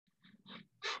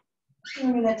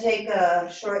I'm going to take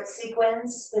a short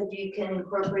sequence that you can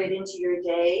incorporate into your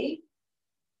day,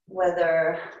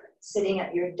 whether sitting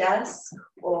at your desk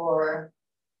or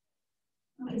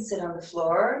you can sit on the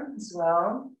floor as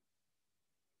well.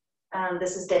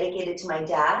 This is dedicated to my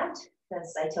dad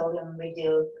because I told him we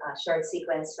do a short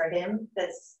sequence for him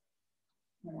because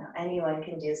anyone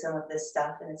can do some of this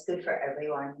stuff and it's good for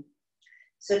everyone.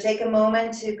 So take a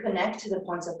moment to connect to the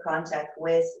points of contact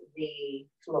with the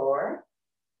floor.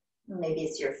 Maybe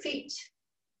it's your feet.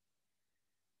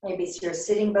 Maybe it's your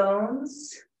sitting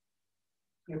bones,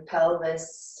 your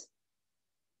pelvis.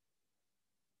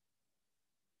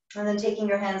 And then taking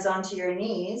your hands onto your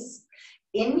knees.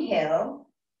 Inhale,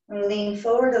 and lean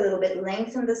forward a little bit,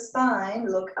 lengthen the spine,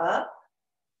 look up.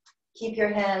 Keep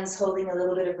your hands holding a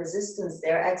little bit of resistance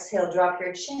there. Exhale, drop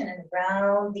your chin and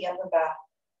round the upper back.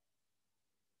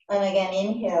 And again,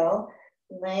 inhale,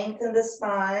 lengthen the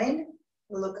spine,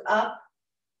 look up,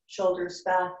 shoulders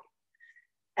back.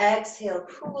 Exhale,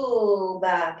 pull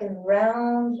back and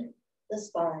round the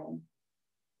spine.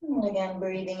 And again,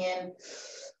 breathing in,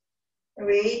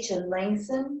 reach and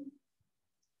lengthen.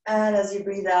 And as you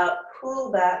breathe out,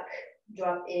 pull back,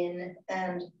 drop in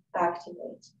and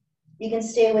activate. You can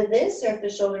stay with this, or if the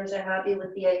shoulders are happy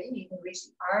with the idea, you can reach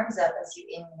the arms up as you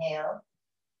inhale.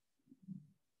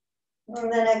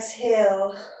 And then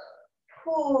exhale,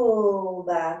 pull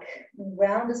back, and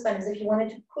round the spine as if you wanted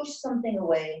to push something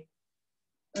away.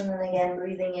 And then again,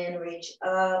 breathing in, reach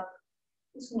up.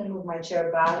 I'm just going to move my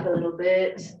chair back a little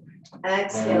bit.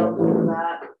 Exhale, pull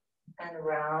back and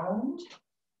round.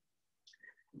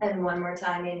 And one more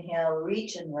time, inhale,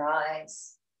 reach and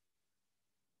rise.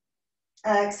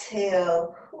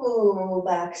 Exhale, pull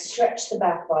back, stretch the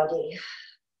back body.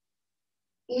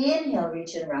 Inhale,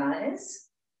 reach and rise.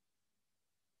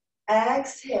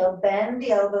 Exhale, bend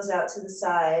the elbows out to the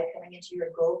side, coming into your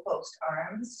goalpost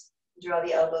arms. Draw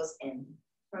the elbows in.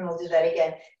 And we'll do that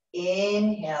again.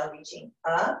 Inhale, reaching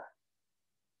up.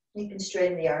 You can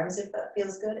straighten the arms if that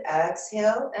feels good.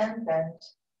 Exhale and bend.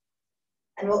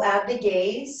 And we'll add the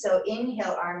gaze. So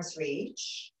inhale, arms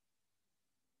reach.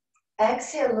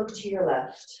 Exhale, look to your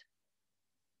left.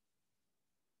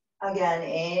 Again,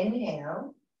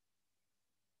 inhale.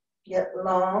 Get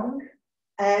long.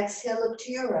 Exhale, look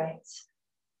to your right.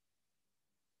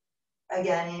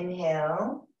 Again,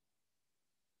 inhale.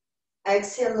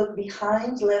 Exhale, look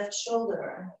behind left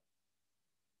shoulder.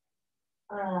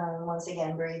 Once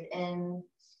again, breathe in.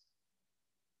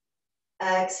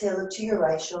 Exhale, look to your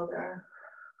right shoulder.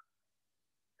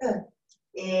 Good.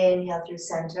 Inhale through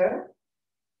center.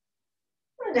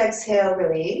 And exhale,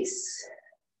 release.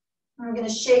 I'm going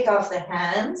to shake off the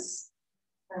hands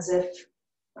as if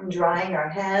I'm drying our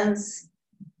hands.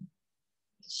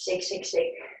 Shake, shake,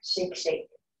 shake, shake, shake.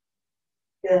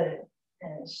 Good.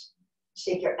 And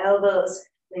shake your elbows,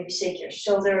 maybe shake your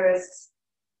shoulders.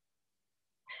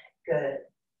 Good.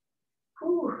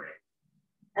 Whew.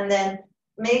 And then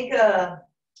make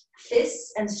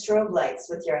fists and strobe lights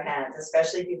with your hands,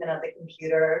 especially if you've been at the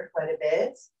computer quite a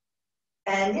bit.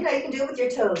 And you can do it with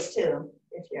your toes too,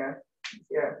 if you're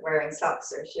wearing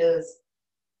socks or shoes.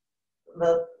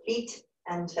 Both feet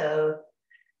and toe,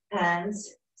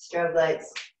 hands, strobe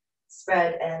lights,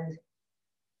 spread and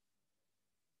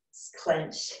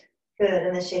clench. Good,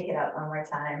 and then shake it out one more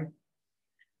time.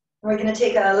 We're going to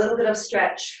take a little bit of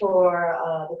stretch for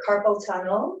the carpal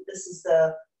tunnel. This is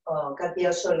the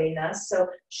Gabriel Solinas. So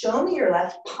show me your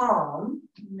left palm,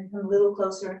 a little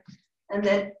closer, and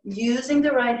then using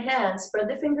the right hand, spread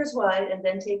the fingers wide, and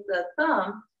then take the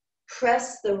thumb,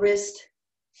 press the wrist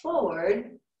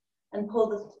forward, and pull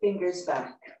the fingers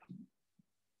back.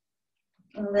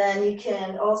 And then you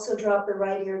can also drop the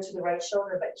right ear to the right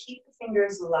shoulder, but keep the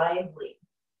fingers lively.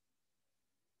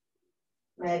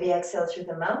 Maybe exhale through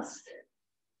the mouth.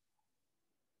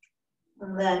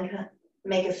 And then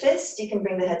make a fist. You can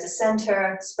bring the head to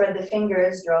center, spread the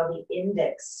fingers, draw the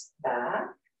index back.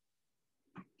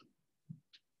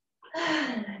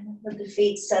 Let the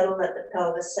feet settle, let the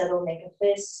pelvis settle, make a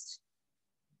fist.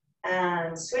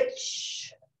 And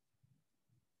switch.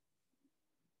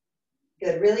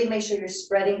 Good, really make sure you're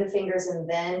spreading the fingers and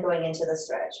then going into the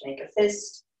stretch. Make a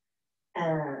fist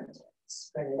and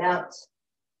spread it out.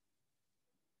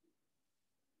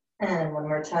 And one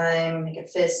more time, make a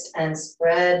fist and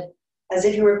spread. As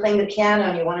if you were playing the piano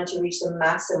and you wanted to reach the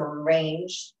maximum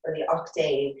range for the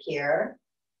octave here.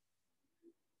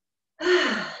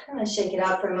 I'm going to shake it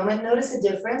out for a moment. Notice the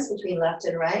difference between left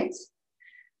and right.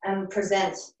 And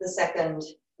present the second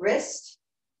wrist.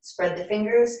 Spread the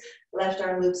fingers. Left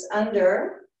arm loops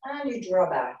under. And you draw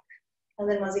back. And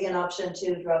then once again, option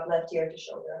 2, drop left ear to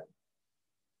shoulder.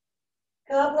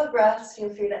 Couple of breaths. Feel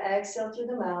free to exhale through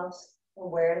the mouth.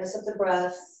 Awareness of the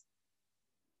breath.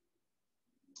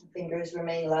 Fingers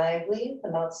remain lively,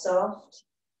 the mouth soft.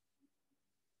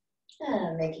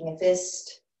 And making a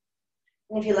fist.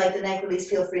 And if you like the neck release,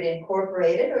 feel free to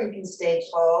incorporate it, or you can stay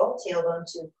tall, tailbone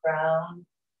to crown.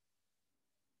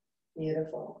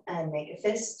 Beautiful. And make a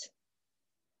fist.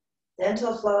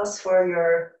 Dental floss for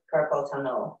your carpal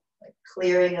tunnel, like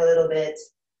clearing a little bit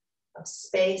of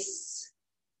space.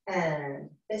 And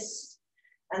fist.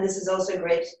 And this is also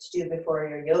great to do before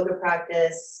your yoga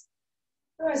practice.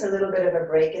 Or as a little bit of a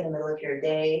break in the middle of your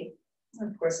day.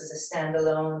 And of course, as a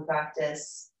standalone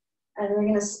practice. And we're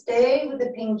going to stay with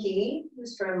the pinky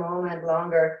just for a moment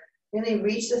longer. Really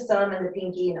reach the thumb and the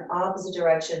pinky in opposite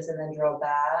directions and then draw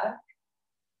back.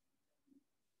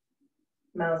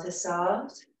 Mouth is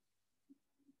soft.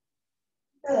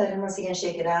 Good. And once again,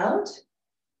 shake it out.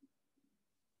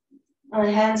 And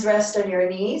hands rest on your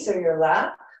knees or your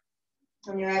lap.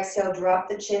 On your exhale, drop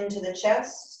the chin to the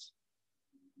chest.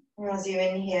 And as you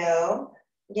inhale,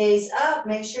 gaze up.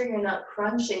 Make sure you're not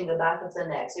crunching the back of the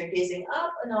neck. So you're gazing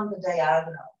up and on the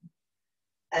diagonal.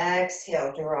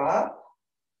 Exhale, drop.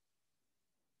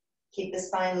 Keep the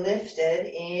spine lifted.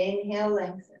 Inhale,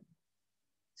 lengthen.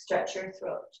 Stretch your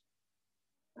throat.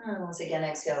 And once again,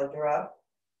 exhale, drop.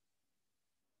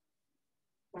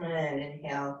 And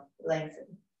inhale, lengthen.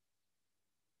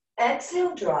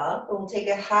 Exhale, drop. And we'll take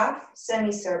a half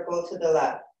semicircle to the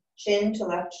left. Chin to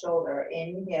left shoulder.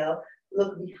 Inhale,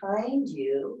 look behind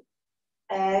you.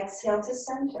 Exhale to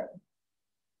center.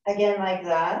 Again, like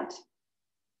that.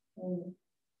 And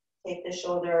take the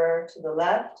shoulder to the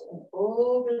left and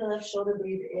over the left shoulder.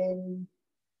 Breathe in.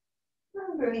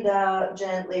 And breathe out.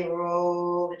 Gently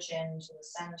roll the chin to the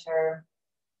center.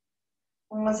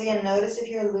 And once again, notice if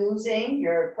you're losing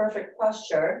your perfect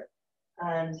posture.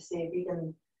 And see if you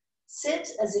can sit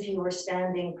as if you were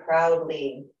standing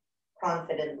proudly,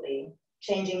 confidently.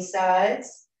 Changing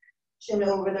sides. Chin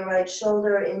over the right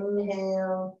shoulder.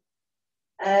 Inhale.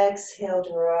 Exhale,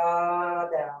 draw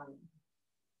down.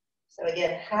 So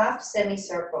again, half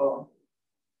semicircle.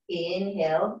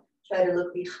 Inhale. Try to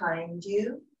look behind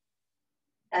you.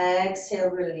 Exhale,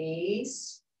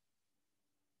 release.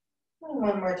 And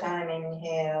one more time,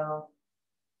 inhale.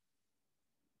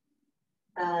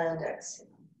 And exhale.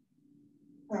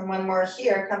 And one more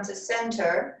here, come to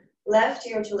center. Left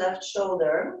ear to left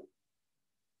shoulder.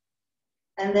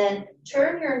 And then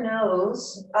turn your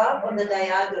nose up on the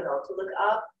diagonal to look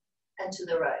up and to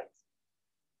the right.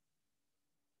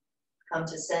 Come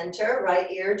to center,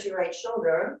 right ear to right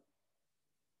shoulder.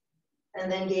 And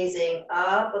then gazing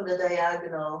up on the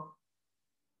diagonal.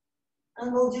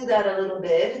 And we'll do that a little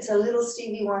bit. It's a little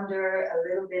Stevie Wonder, a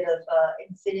little bit of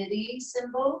infinity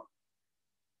symbol.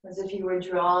 As if you were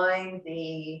drawing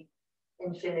the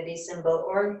infinity symbol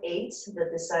or an 8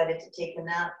 that decided to take a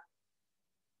nap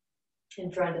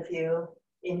in front of you.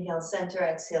 Inhale, center,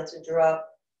 exhale to drop.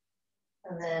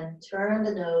 And then turn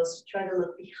the nose, try to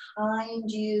look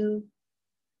behind you.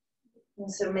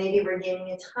 And so maybe we're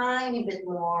gaining a tiny bit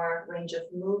more range of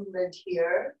movement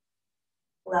here.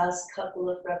 Last couple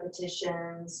of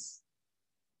repetitions.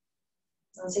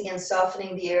 Once again,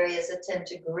 softening the areas that tend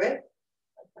to grip,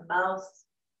 like the mouth.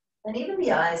 And even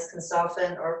the eyes can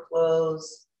soften or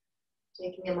close.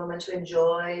 Taking a moment to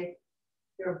enjoy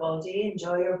your body,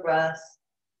 enjoy your breath.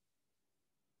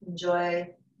 Enjoy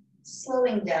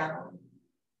slowing down.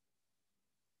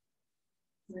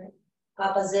 Right.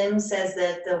 Papa Zim says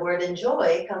that the word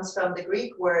enjoy comes from the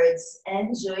Greek words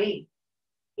enjoy,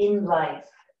 in life.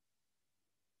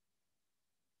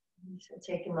 So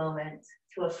take a moment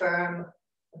to affirm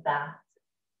that.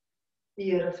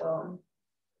 Beautiful.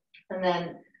 And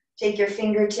then take your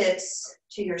fingertips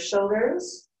to your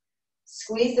shoulders.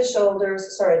 Squeeze the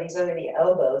shoulders, sorry, these are the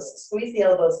elbows. Squeeze the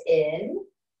elbows in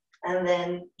and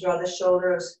then draw the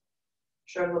shoulders,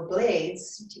 shoulder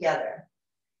blades together.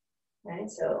 Right,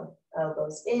 so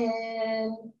elbows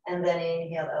in, and then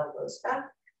inhale, elbows back,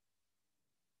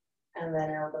 and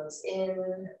then elbows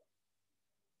in,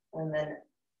 and then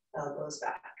elbows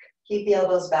back. Keep the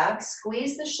elbows back,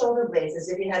 squeeze the shoulder blades as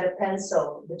if you had a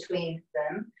pencil between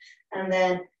them, and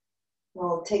then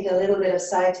we'll take a little bit of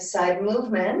side to side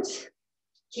movement.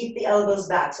 Keep the elbows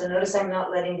back. So notice I'm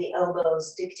not letting the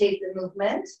elbows dictate the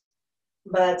movement,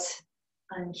 but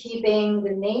I'm keeping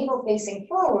the navel facing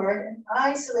forward and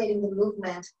isolating the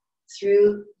movement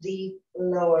through the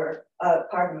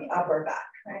upper back,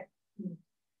 right?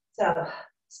 So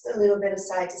just a little bit of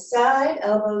side to side,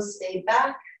 elbows stay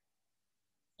back.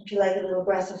 If you like a little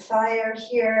breath of fire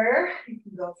here, you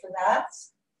can go for that.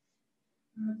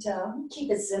 And,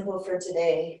 keep it simple for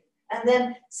today. And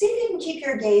then see if you can keep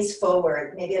your gaze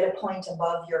forward, maybe at a point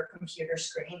above your computer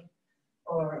screen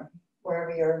or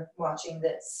wherever you're watching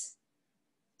this.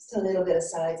 Just a little bit of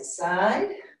side to side.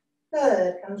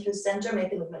 Good. Come through center,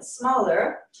 make the movement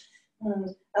smaller. And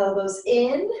elbows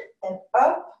in and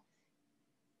up,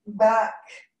 back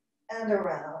and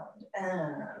around.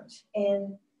 And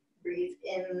in, breathe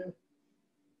in,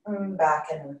 and back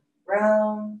and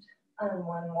around. And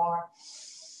one more.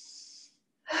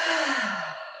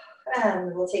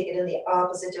 And we'll take it in the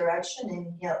opposite direction.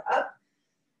 Inhale up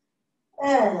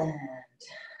and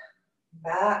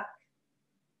back.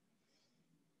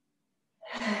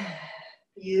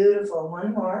 Beautiful.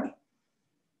 One more.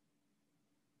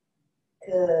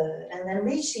 Good. And then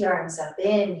reach the arms up.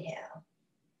 Inhale.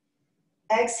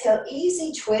 Exhale.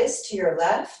 Easy twist to your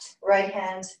left. Right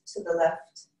hand to the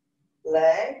left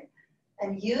leg.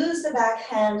 And use the back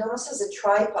hand almost as a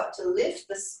tripod to lift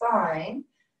the spine.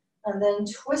 And then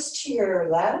twist to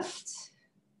your left.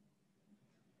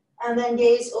 And then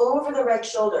gaze over the right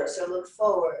shoulder. So look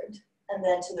forward. And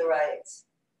then to the right.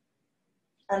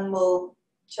 And we'll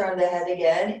turn the head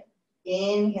again.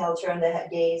 Inhale, turn the head,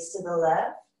 gaze to the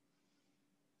left.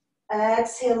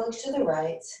 Exhale, look to the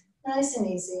right. Nice and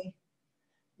easy.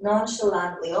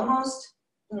 Nonchalantly, almost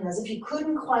as if you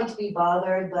couldn't quite be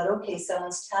bothered, but okay,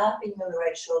 someone's tapping you on the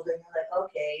right shoulder, and you're like,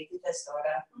 okay, do this,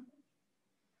 Dora.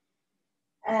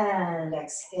 And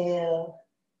exhale.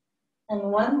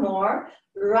 And one more,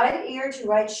 right ear to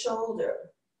right shoulder.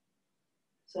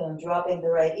 So I'm dropping the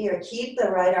right ear. Keep the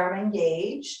right arm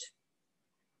engaged.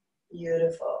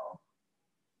 Beautiful.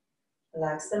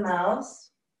 Relax the mouth.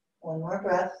 One more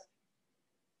breath.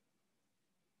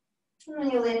 And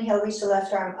then you'll inhale, reach the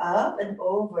left arm up and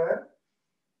over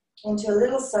into a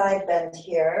little side bend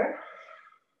here.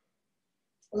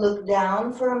 Look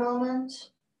down for a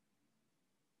moment.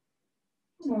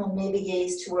 And maybe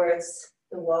gaze towards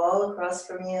the wall across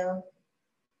from you.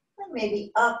 And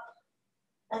maybe up.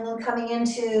 And then coming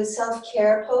into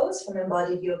self-care pose from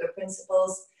Embodied Yoga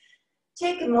Principles.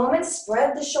 Take a moment,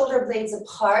 spread the shoulder blades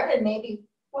apart and maybe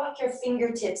walk your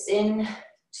fingertips in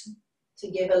to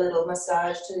give a little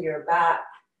massage to your back.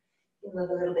 You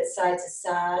move a little bit side to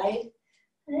side.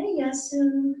 Hey,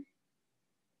 Yassou.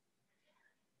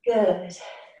 Good.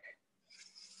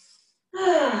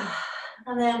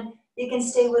 And then you can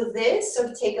stay with this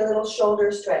or take a little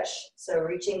shoulder stretch. So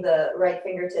reaching the right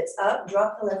fingertips up,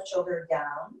 drop the left shoulder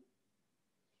down.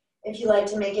 If you like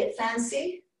to make it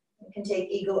fancy, you can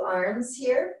take eagle arms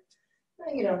here.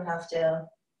 No, you don't have to.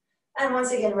 And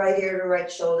once again, right ear to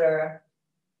right shoulder.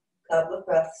 Couple of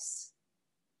breaths.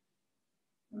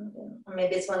 Or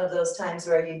maybe it's one of those times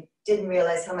where you didn't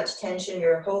realize how much tension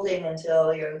you're holding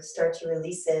until you start to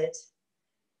release it.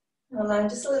 Allow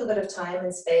just a little bit of time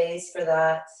and space for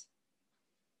that.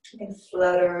 You can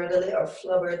flutter or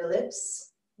flubber the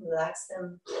lips. Relax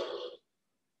them.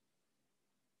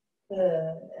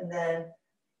 Good. And then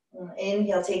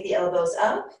inhale, take the elbows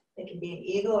up. It can be an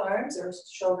eagle arms or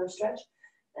shoulder stretch.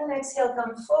 And exhale,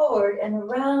 come forward and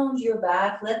round your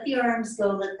back. Let the arms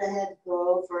go, let the head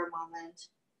go for a moment.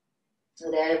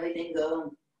 Let everything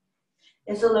go.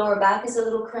 If the lower back is a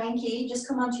little cranky, just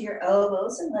come onto your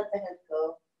elbows and let the head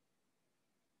go.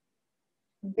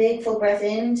 Big full breath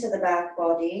into the back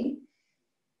body.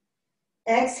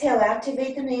 Exhale,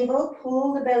 activate the navel,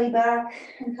 pull the belly back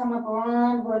and come up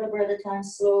one vertebra at a time.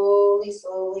 Slowly,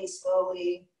 slowly,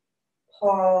 slowly.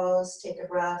 Pause, take a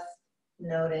breath,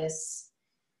 notice.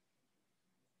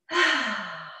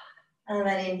 And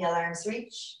then inhale, arms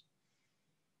reach.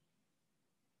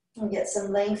 And get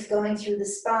some length going through the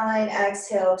spine.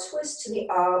 Exhale, twist to the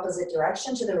opposite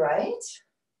direction, to the right.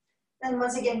 And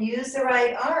once again, use the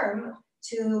right arm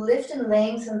to lift and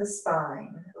lengthen the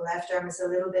spine. Left arm is a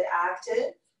little bit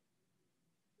active.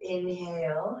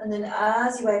 Inhale. And then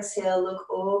as you exhale, look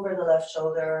over the left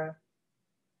shoulder.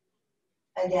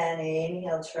 Again,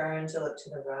 inhale, turn to look to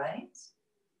the right.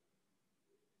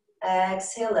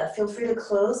 Exhale, left. Feel free to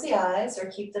close the eyes or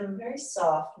keep them very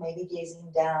soft, maybe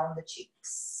gazing down the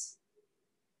cheeks.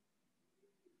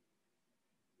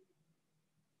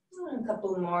 And a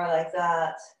couple more like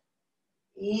that.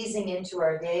 Easing into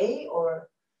our day or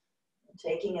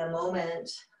taking a moment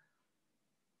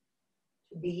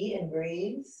to be and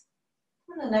breathe.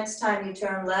 And the next time you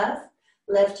turn left,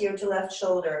 left ear to left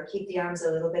shoulder. Keep the arms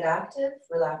a little bit active.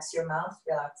 Relax your mouth,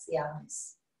 relax the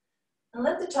eyes. And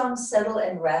let the tongue settle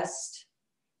and rest.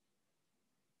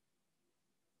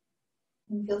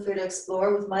 And feel free to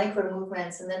explore with micro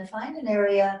movements and then find an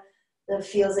area that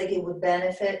feels like it would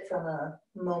benefit from a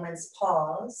moment's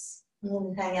pause.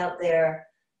 And hang out there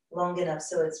long enough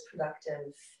so it's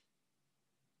productive.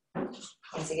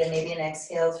 Once again, maybe an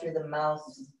exhale through the mouth.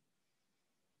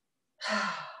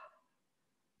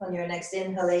 On your next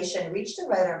inhalation, reach the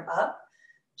right arm up.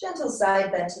 Gentle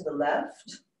side bend to the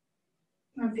left.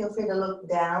 And feel free to look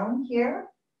down here.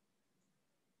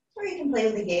 Or you can play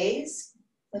with the gaze,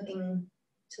 looking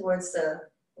towards the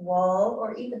wall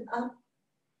or even up.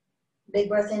 Big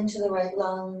breath into the right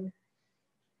lung.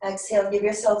 Exhale, give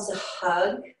yourselves a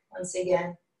hug once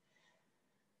again.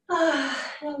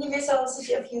 And give yourselves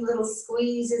a few little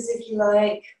squeezes if you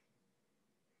like.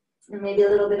 And maybe a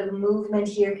little bit of movement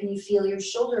here. Can you feel your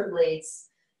shoulder blades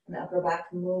and upper back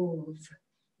move?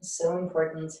 It's so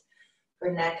important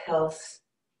for neck health.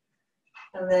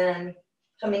 And then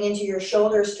coming into your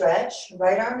shoulder stretch,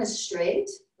 right arm is straight,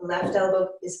 left elbow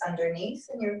is underneath,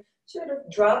 and you're sort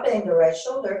of dropping the right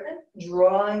shoulder and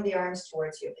drawing the arms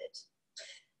towards you a bit.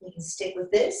 You can stick with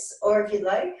this, or if you'd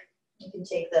like, you can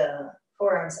take the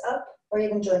forearms up, or you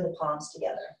can join the palms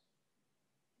together.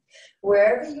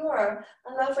 Wherever you are,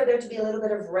 allow for there to be a little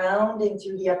bit of rounding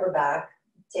through the upper back.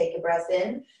 Take a breath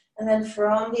in, and then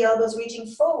from the elbows reaching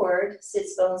forward,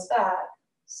 sits bones back,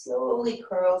 slowly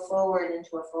curl forward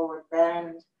into a forward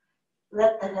bend.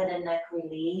 Let the head and neck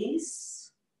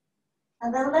release,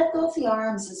 and then let go of the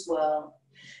arms as well.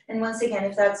 And once again,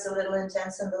 if that's a little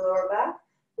intense in the lower back,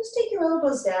 just take your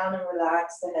elbows down and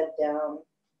relax the head down.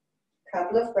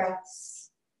 Couple of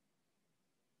breaths.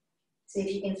 See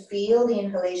if you can feel the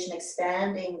inhalation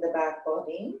expanding the back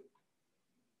body.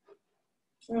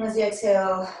 And as you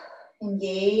exhale,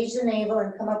 engage the navel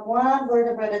and come up one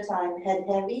vertebra at a time. Head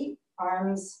heavy,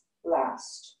 arms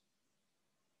last.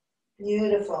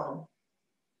 Beautiful.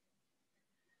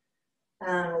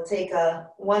 And we'll take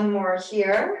one more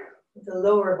here with the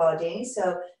lower body.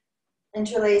 So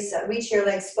interlace, reach your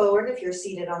legs forward if you're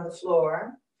seated on the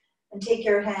floor. And take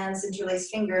your hands, interlace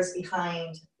fingers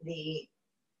behind the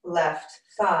left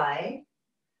thigh.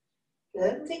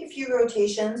 Good. And take a few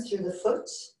rotations through the foot.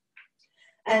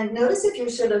 And notice if you're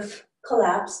sort of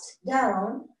collapsed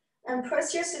down, and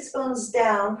press your sits bones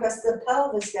down, press the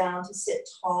pelvis down to sit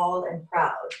tall and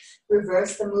proud.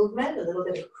 Reverse the movement, a little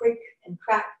bit of crick and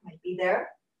crack might be there.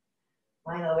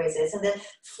 Mine always is. And then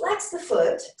flex the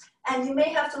foot, and you may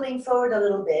have to lean forward a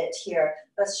little bit here,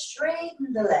 but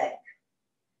straighten the leg.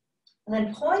 And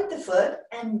then point the foot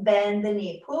and bend the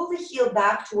knee. Pull the heel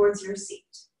back towards your seat.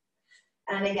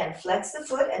 And again, flex the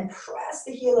foot and press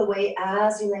the heel away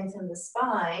as you lengthen the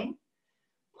spine.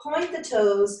 Point the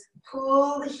toes,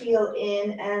 pull the heel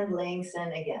in and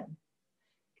lengthen again.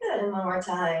 Good, and one more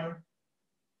time.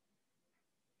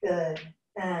 Good,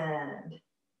 and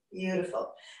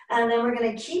beautiful. And then we're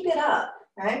gonna keep it up,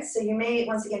 right? So you may,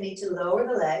 once again, need to lower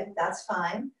the leg, that's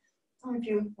fine. And if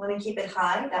you wanna keep it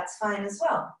high, that's fine as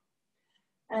well.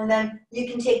 And then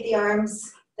you can take the arms,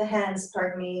 the hands,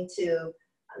 pardon me, to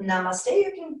namaste.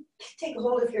 You can take a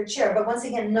hold of your chair, but once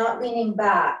again, not leaning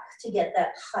back to get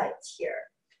that height here.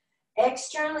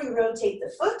 Externally rotate the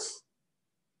foot.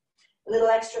 A little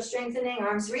extra strengthening,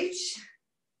 arms reach.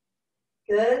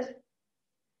 Good.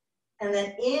 And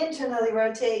then internally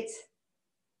rotate.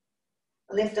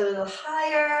 Lift a little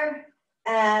higher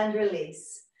and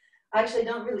release. Actually,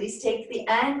 don't release. Take the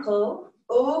ankle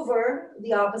over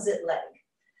the opposite leg.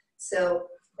 So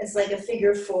it's like a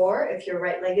figure four if your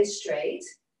right leg is straight.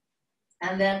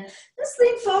 And then just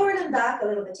lean forward and back a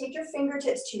little bit. Take your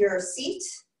fingertips to your seat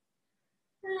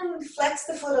and flex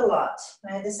the foot a lot.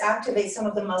 Right? This activates some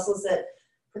of the muscles that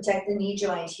protect the knee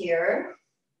joint here.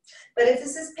 But if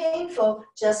this is painful,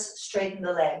 just straighten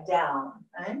the leg down,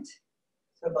 right?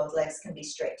 So both legs can be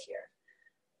straight here.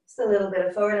 Just a little bit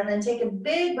of forward, and then take a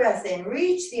big breath in.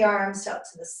 Reach the arms up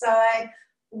to the side,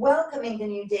 welcoming the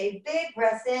new day. Big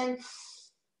breath in,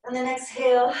 and then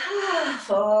exhale,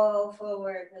 fall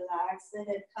forward, relax the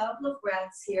head. Couple of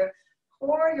breaths here.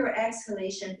 Pour your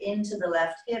exhalation into the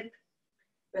left hip.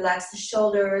 Relax the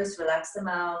shoulders, relax the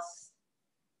mouth.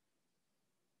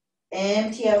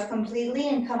 Empty out completely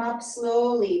and come up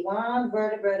slowly, one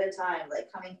vertebra at a time,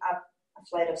 like coming up a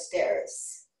flight of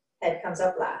stairs. Head comes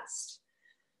up last.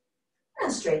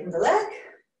 And straighten the leg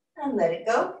and let it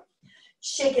go.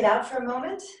 Shake it out for a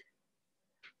moment.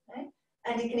 Okay?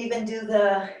 And you can even do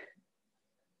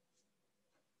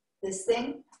this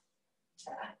thing.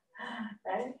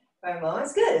 Right? For a moment.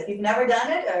 It's good. If you've never done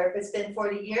it, or if it's been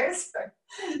 40 years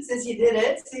since you did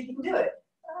it, so you can do it.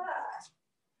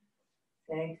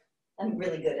 Okay. I'm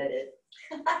really good at it.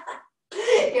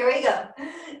 Here we go.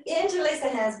 Interlace the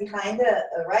hands behind the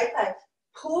right thigh.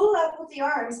 Pull up with the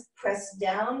arms. Press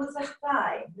down with the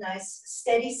thigh. Nice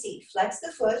steady seat. Flex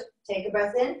the foot. Take a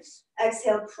breath in.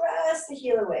 Exhale. Press the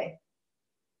heel away.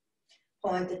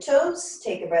 Point the toes,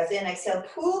 take a breath in, exhale,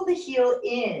 pull the heel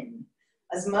in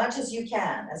as much as you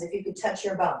can, as if you could touch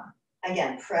your bum.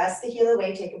 Again, press the heel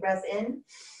away, take a breath in.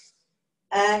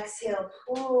 Exhale,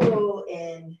 pull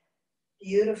in.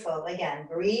 Beautiful. Again,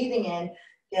 breathing in,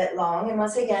 get long. And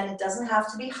once again, it doesn't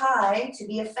have to be high to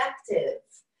be effective.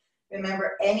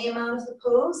 Remember, any amount of the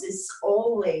pose is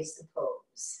always the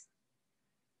pose.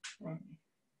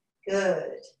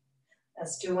 Good.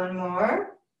 Let's do one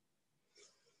more.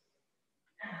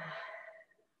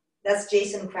 That's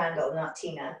Jason Crandall, not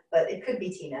Tina, but it could be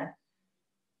Tina.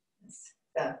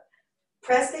 So,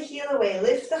 press the heel away,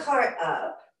 lift the heart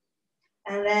up,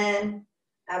 and then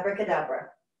abracadabra.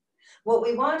 What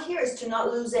we want here is to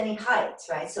not lose any height,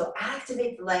 right? So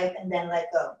activate the leg and then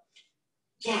let go.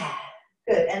 Yeah,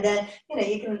 good. And then,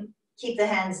 you can keep the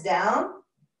hands down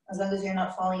as long as you're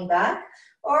not falling back,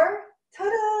 or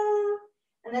ta-da!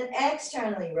 And then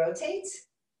externally rotate.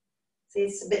 See,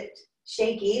 it's a bit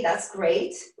shaky, that's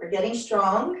great. We're getting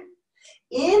strong.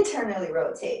 Internally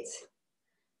rotate.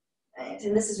 Right?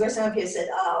 And this is where some of you said,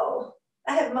 oh,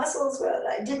 I have muscles. Well,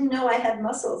 I didn't know I had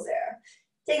muscles there.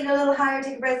 Take it a little higher,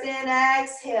 take a breath in,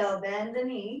 exhale, bend the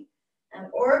knee, and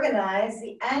organize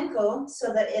the ankle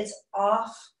so that it's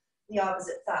off the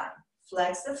opposite thigh.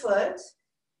 Flex the foot,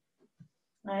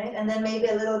 right? And then maybe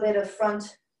a little bit of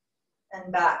front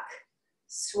and back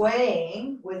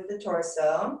swaying with the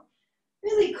torso.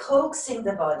 Really coaxing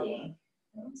the body.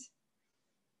 Right?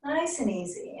 Nice and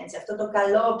easy.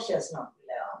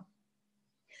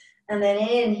 And then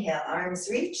inhale, arms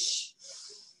reach.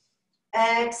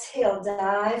 Exhale,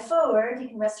 dive forward. You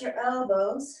can rest your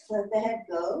elbows, let the head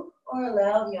go, or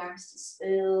allow the arms to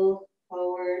spill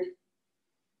forward.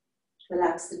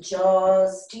 Relax the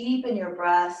jaws, deepen your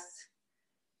breath.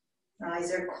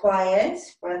 Eyes are quiet,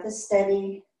 breath is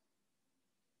steady.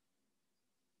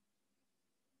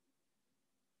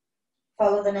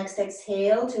 Follow the next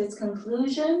exhale to its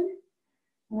conclusion,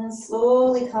 and then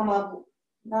slowly come up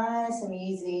nice and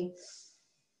easy.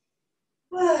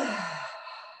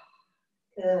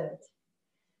 Good.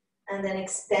 And then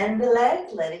extend the leg,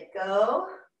 let it go.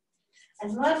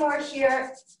 And one more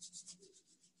here.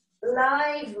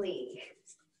 Lively.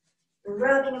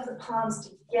 Rubbing of the palms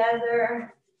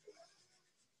together.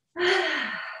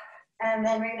 And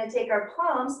then we're going to take our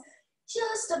palms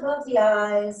just above the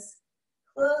eyes.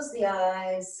 Close the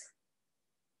eyes,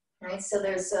 right? So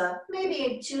there's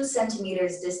maybe 2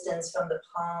 centimeters distance from the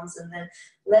palms, and then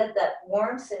let that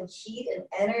warmth and heat and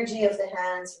energy of the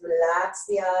hands relax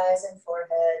the eyes and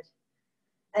forehead.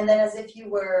 And then as if you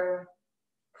were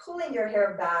pulling your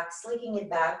hair back, slicking it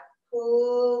back,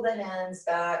 pull the hands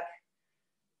back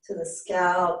to the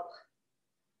scalp.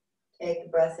 Take a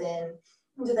breath in.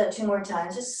 We'll do that 2 more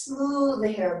times. Just smooth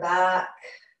the hair back.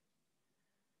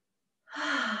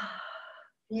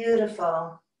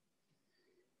 Beautiful.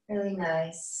 Really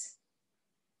nice.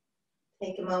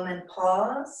 Take a moment,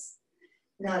 pause.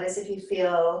 Notice if you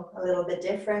feel a little bit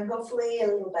different, hopefully a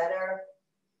little better.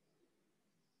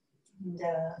 And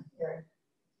you're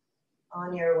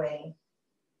on your way.